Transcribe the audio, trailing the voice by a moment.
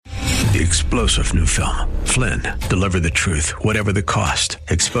The explosive new film, Flynn, deliver the truth, whatever the cost,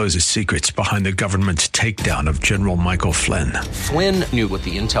 exposes secrets behind the government's takedown of General Michael Flynn. Flynn knew what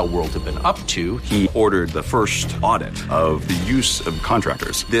the intel world had been up to. He ordered the first audit of the use of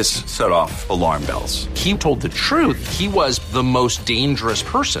contractors. This set off alarm bells. He told the truth. He was the most dangerous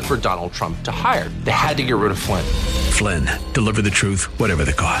person for Donald Trump to hire. They had to get rid of Flynn. Flynn, deliver the truth, whatever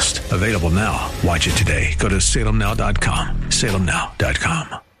the cost. Available now. Watch it today. Go to salemnow.com.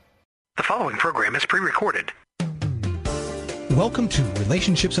 salemnow.com. The following program is pre-recorded. Welcome to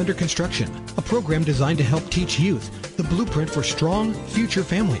Relationships Under Construction, a program designed to help teach youth the blueprint for strong future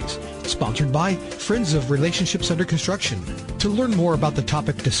families. Sponsored by Friends of Relationships Under Construction. To learn more about the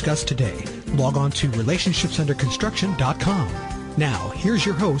topic discussed today, log on to relationshipsunderconstruction.com. Now, here's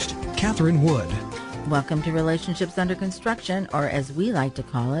your host, Catherine Wood. Welcome to Relationships Under Construction, or as we like to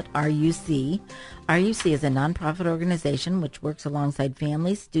call it, RUC. RUC is a nonprofit organization which works alongside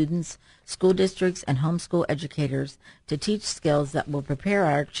families, students, school districts, and homeschool educators to teach skills that will prepare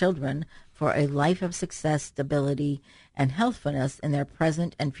our children for a life of success, stability, and healthfulness in their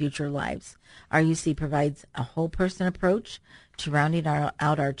present and future lives. RUC provides a whole-person approach to rounding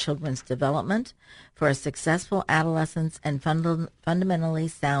out our children's development for a successful adolescence and fundamentally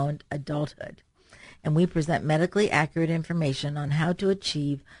sound adulthood. And we present medically accurate information on how to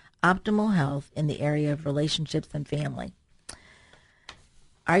achieve optimal health in the area of relationships and family.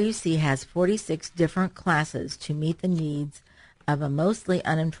 RUC has 46 different classes to meet the needs of a mostly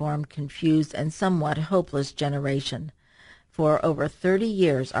uninformed, confused, and somewhat hopeless generation. For over 30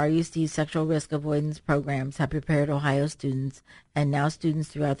 years, RUC's sexual risk avoidance programs have prepared Ohio students, and now students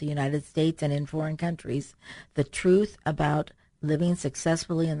throughout the United States and in foreign countries, the truth about living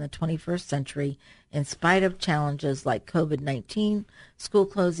successfully in the 21st century in spite of challenges like COVID-19, school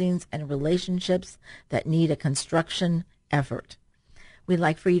closings, and relationships that need a construction effort. We'd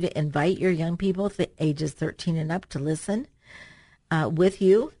like for you to invite your young people ages 13 and up to listen with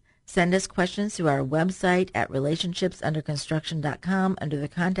you. Send us questions through our website at relationshipsunderconstruction.com under the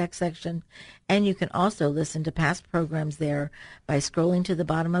contact section, and you can also listen to past programs there by scrolling to the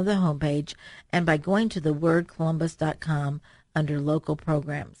bottom of the homepage and by going to thewordcolumbus.com under local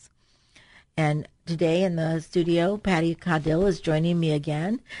programs. And today in the studio, Patty Caudill is joining me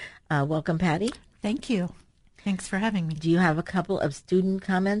again. Welcome, Patty. Thank you. Thanks for having me. Do you have a couple of student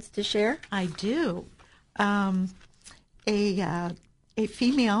comments to share? I do. A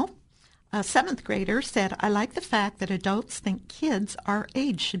female seventh grader said, "I like the fact that adults think kids our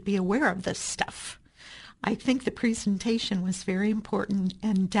age should be aware of this stuff. I think the presentation was very important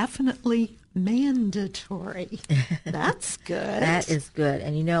and definitely mandatory." That's good. That is good.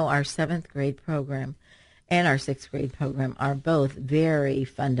 And you know, our seventh grade program and our sixth grade program are both very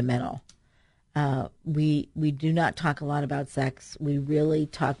fundamental. We do not talk a lot about sex. We really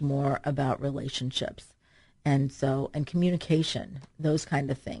talk more about relationships. And communication, those kind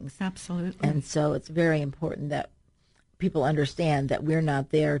of things. Absolutely. And so it's very important that people understand that we're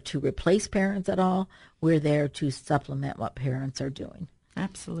not there to replace parents at all. We're there to supplement what parents are doing.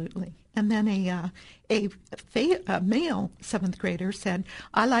 Absolutely. And then a male seventh grader said,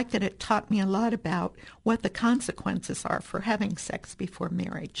 "I like that it taught me a lot about what the consequences are for having sex before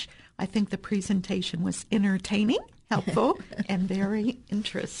marriage. I think the presentation was entertaining, helpful, and very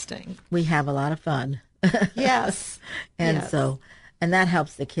interesting." We have a lot of fun. Yes. And yes. And that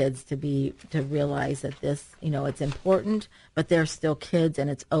helps the kids to realize that this, it's important, but they're still kids and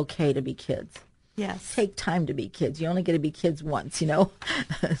it's okay to be kids. Yes. Take time to be kids. You only get to be kids once,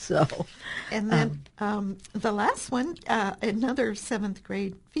 So. And then the last one, another seventh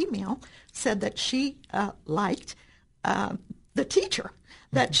grade female said that she liked the teacher,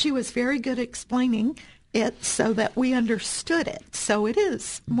 that she was very good at explaining it so that we understood it. So it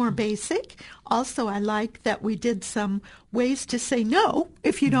is more basic. Also, I like that we did some ways to say no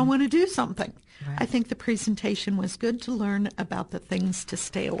if you don't want to do something. Right. I think the presentation was good to learn about the things to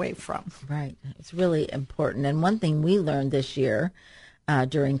stay away from. Right. It's really important. And one thing we learned this year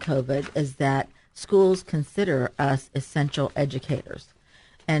during COVID is that schools consider us essential educators.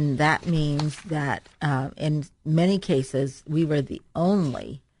 And that means that in many cases, we were the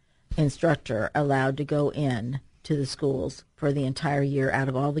only instructor allowed to go in to the schools for the entire year. Out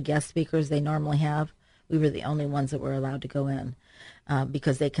of all the guest speakers they normally have, we were the only ones that were allowed to go in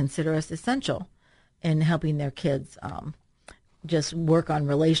because they consider us essential in helping their kids just work on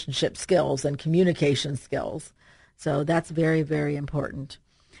relationship skills and communication skills. So that's very, very important.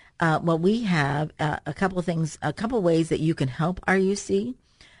 Well, we have a couple of things, a couple of ways that you can help RUC.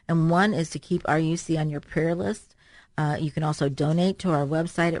 And one is to keep RUC on your prayer list. You can also donate to our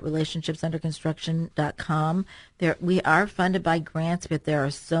website at relationshipsunderconstruction.com. We are funded by grants, but there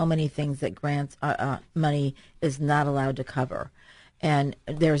are so many things that grants money is not allowed to cover. And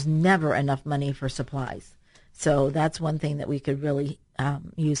there's never enough money for supplies. So that's one thing that we could really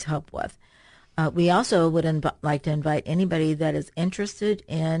use help with. We also would like to invite anybody that is interested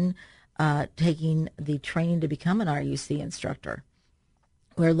in taking the training to become an RUC instructor.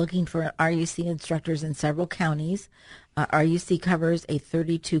 We're looking for RUC instructors in several counties. RUC covers a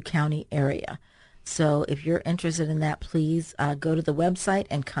 32-county area. So if you're interested in that, please go to the website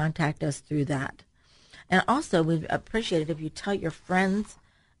and contact us through that. And also, we'd appreciate it if you tell your friends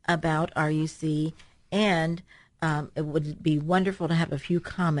about RUC, and it would be wonderful to have a few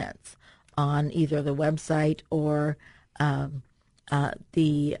comments on either the website or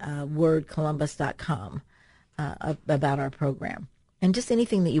the wordcolumbus.com about our program. And just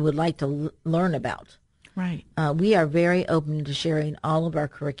anything that you would like to learn about. Right. We are very open to sharing all of our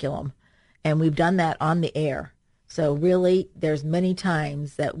curriculum, and we've done that on the air. So really, there's many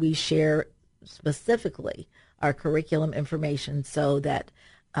times that we share specifically our curriculum information so that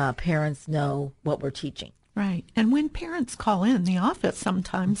parents know what we're teaching. Right. And when parents call in the office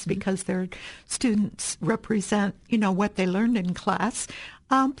sometimes because their students represent, what they learned in class,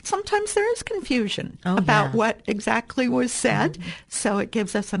 sometimes there is confusion about what exactly was said. So it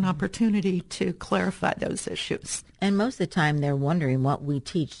gives us an opportunity to clarify those issues. And most of the time they're wondering what we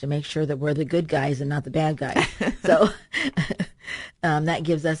teach to make sure that we're the good guys and not the bad guys. So that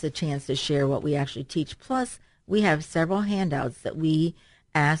gives us a chance to share what we actually teach. Plus, we have several handouts that we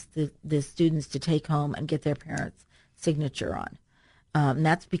ask the students to take home and get their parents' signature on. And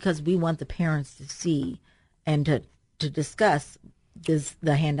that's because we want the parents to see and to discuss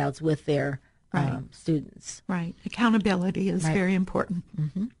the handouts with their students. Right. Accountability is very important.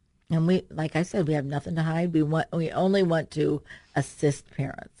 Mm-hmm. And we, like I said, we have nothing to hide. We only want to assist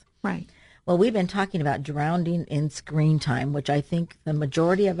parents. Right. Well, we've been talking about drowning in screen time, which I think the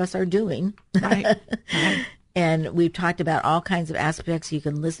majority of us are doing. Right. And we've talked about all kinds of aspects. You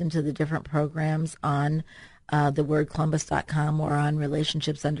can listen to the different programs on thewordcolumbus.com or on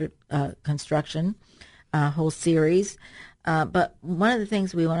Relationships Under Construction, whole series. But one of the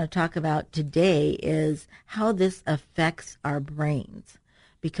things we want to talk about today is how this affects our brains,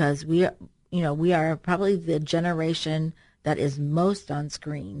 because we are probably the generation that is most on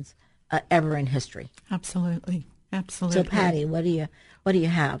screens ever in history. Absolutely. Absolutely. So, Patty, what do you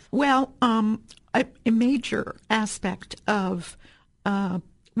have? Well, a major aspect of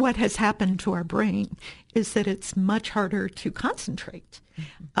what has happened to our brain is that it's much harder to concentrate.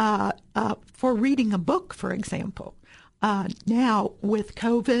 For reading a book, for example, now with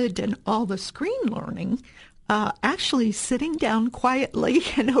COVID and all the screen learning, actually sitting down quietly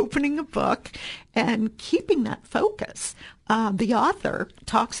and opening a book and keeping that focus. The author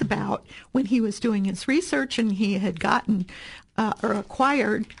talks about when he was doing his research and he had gotten or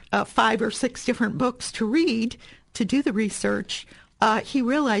acquired 5 or 6 different books to read to do the research. He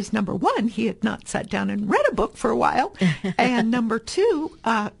realized, number one, he had not sat down and read a book for a while. And number two,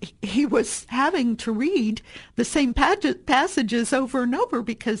 he was having to read the same passages over and over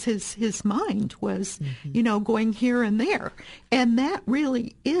because his mind was, going here and there. And that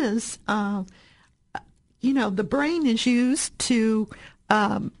really is, the brain is used to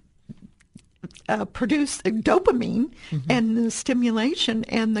produce dopamine, and the stimulation,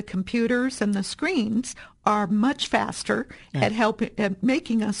 and the computers and the screens are much faster at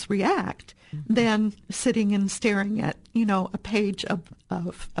making us react than sitting and staring at a page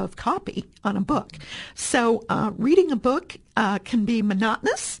of copy on a book. So reading a book can be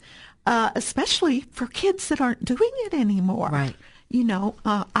monotonous, especially for kids that aren't doing it anymore. Right.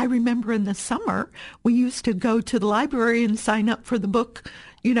 I remember in the summer we used to go to the library and sign up for the book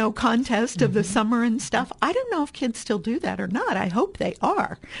contest of the summer and stuff. I don't know if kids still do that or not. I hope they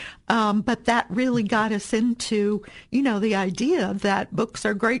are. But that really got us into, the idea that books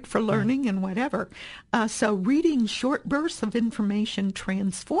are great for learning and whatever. So reading short bursts of information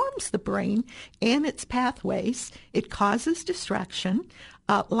transforms the brain and its pathways. It causes distraction,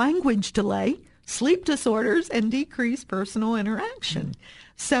 language delay, sleep disorders, and decreased personal interaction.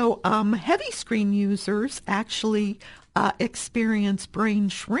 So heavy screen users actually experience brain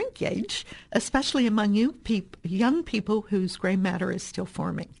shrinkage, especially among young people whose gray matter is still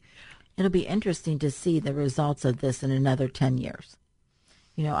forming. It'll be interesting to see the results of this in another 10 years.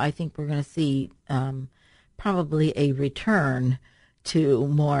 I think we're going to see probably a return to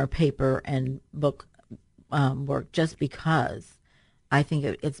more paper and book work, just because I think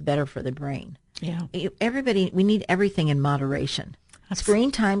it's better for the brain. Yeah. We need everything in moderation.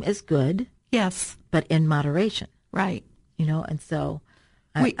 Screen time is good. Yes. But in moderation. Right. And so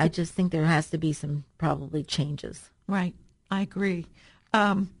I just think there has to be some probably changes. Right. I agree.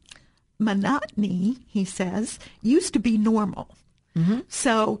 Monotony, he says, used to be normal. Mm-hmm.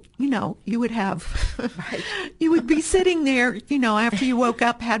 So, you would have, you would be sitting there, after you woke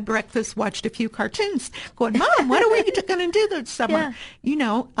up, had breakfast, watched a few cartoons, going, Mom, what are we going to do this summer?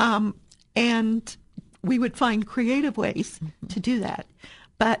 Yeah. And we would find creative ways to do that.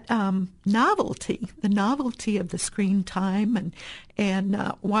 But the novelty of the screen time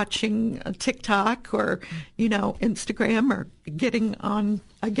and watching TikTok or, Instagram or getting on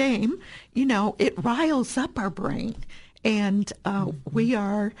a game, it riles up our brain. And we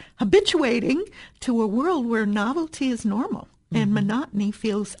are habituating to a world where novelty is normal and monotony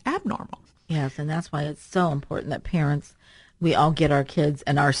feels abnormal. Yes, and that's why it's so important that parents, we all get our kids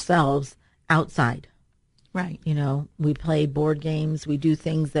and ourselves outside. Right. We play board games. We do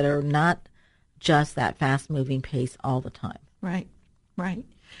things that are not just that fast-moving pace all the time. Right, right.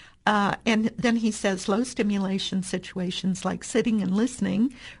 And then he says low stimulation situations like sitting and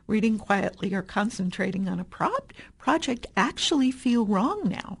listening, reading quietly, or concentrating on a project actually feel wrong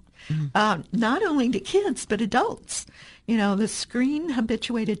now. Not only to kids, but adults. The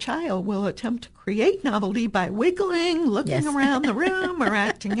screen-habituated child will attempt to create novelty by wiggling, looking around the room, or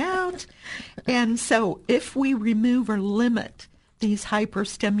acting out. And so if we remove or limit these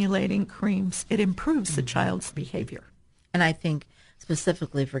hyper-stimulating creams, it improves the child's behavior. And I think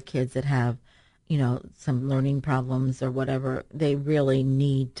specifically for kids that have, some learning problems or whatever, they really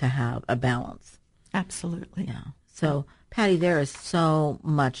need to have a balance. Absolutely. Yeah. So, Patty, there is so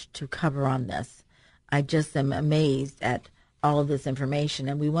much to cover on this. I just am amazed at all of this information.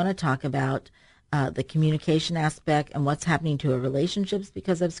 And we want to talk about the communication aspect and what's happening to our relationships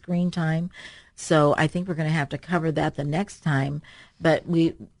because of screen time. So I think we're going to have to cover that the next time. But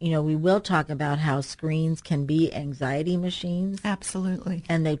we will talk about how screens can be anxiety machines. Absolutely.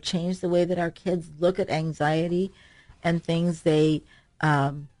 And they've changed the way that our kids look at anxiety and things. They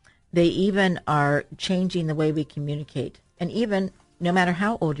even are changing the way we communicate. And even no matter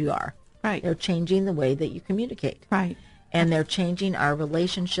how old you are, right, they're changing the way that you communicate. Right. And they're changing our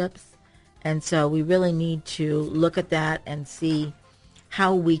relationships. And so we really need to look at that and see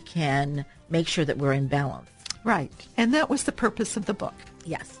how we can make sure that we're in balance. Right. And that was the purpose of the book.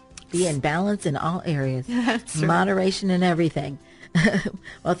 Yes. Be in balance in all areas. That's right. Moderation in everything.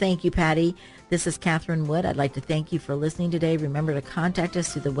 Well, thank you, Patty. This is Catherine Wood. I'd like to thank you for listening today. Remember to contact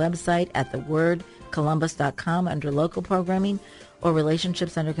us through the website at thewordcolumbus.com under local programming or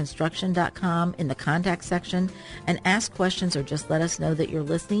relationshipsunderconstruction.com in the contact section and ask questions or just let us know that you're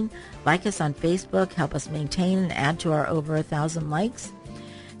listening. Like us on Facebook. Help us maintain and add to our over 1,000 likes.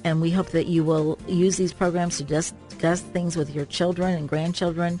 And we hope that you will use these programs to discuss things with your children and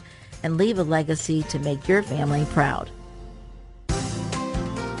grandchildren and leave a legacy to make your family proud.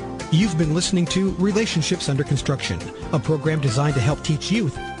 You've been listening to Relationships Under Construction, a program designed to help teach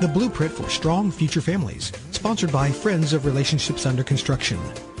youth the blueprint for strong future families, sponsored by Friends of Relationships Under Construction.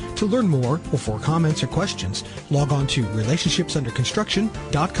 To learn more or for comments or questions, log on to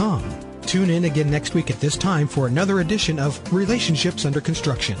relationshipsunderconstruction.com. Tune in again next week at this time for another edition of Relationships Under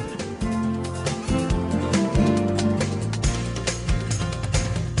Construction.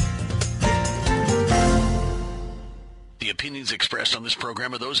 The opinions expressed on this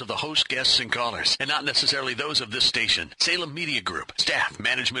program are those of the host, guests, and callers, and not necessarily those of this station, Salem Media Group, staff,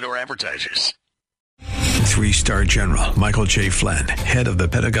 management, or advertisers. 3-star General Michael J. Flynn, head of the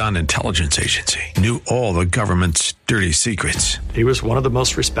Pentagon Intelligence Agency, knew all the government's dirty secrets. He was one of the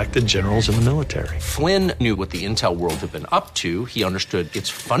most respected generals in the military. Flynn knew what the intel world had been up to. He understood its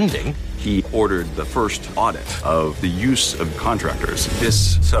funding. He ordered the first audit of the use of contractors.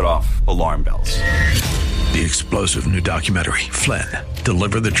 This set off alarm bells. The explosive new documentary, Flynn,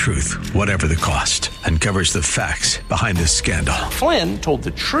 Deliver the Truth, Whatever the Cost, uncovers the facts behind this scandal. Flynn told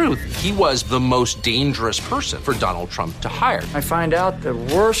the truth. He was the most dangerous person for Donald Trump to hire. I find out the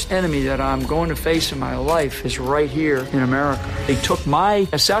worst enemy that I'm going to face in my life is right here in America. They took my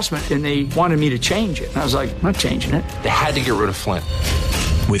assessment and they wanted me to change it. And I was like, I'm not changing it. They had to get rid of Flynn.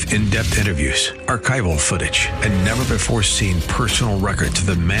 With in-depth interviews, archival footage, and never-before-seen personal records of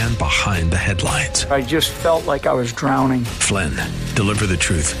the man behind the headlines. I just felt like I was drowning. Flynn, Deliver the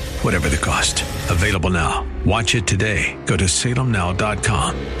Truth, Whatever the Cost. Available now. Watch it today. Go to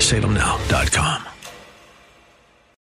salemnow.com. salemnow.com.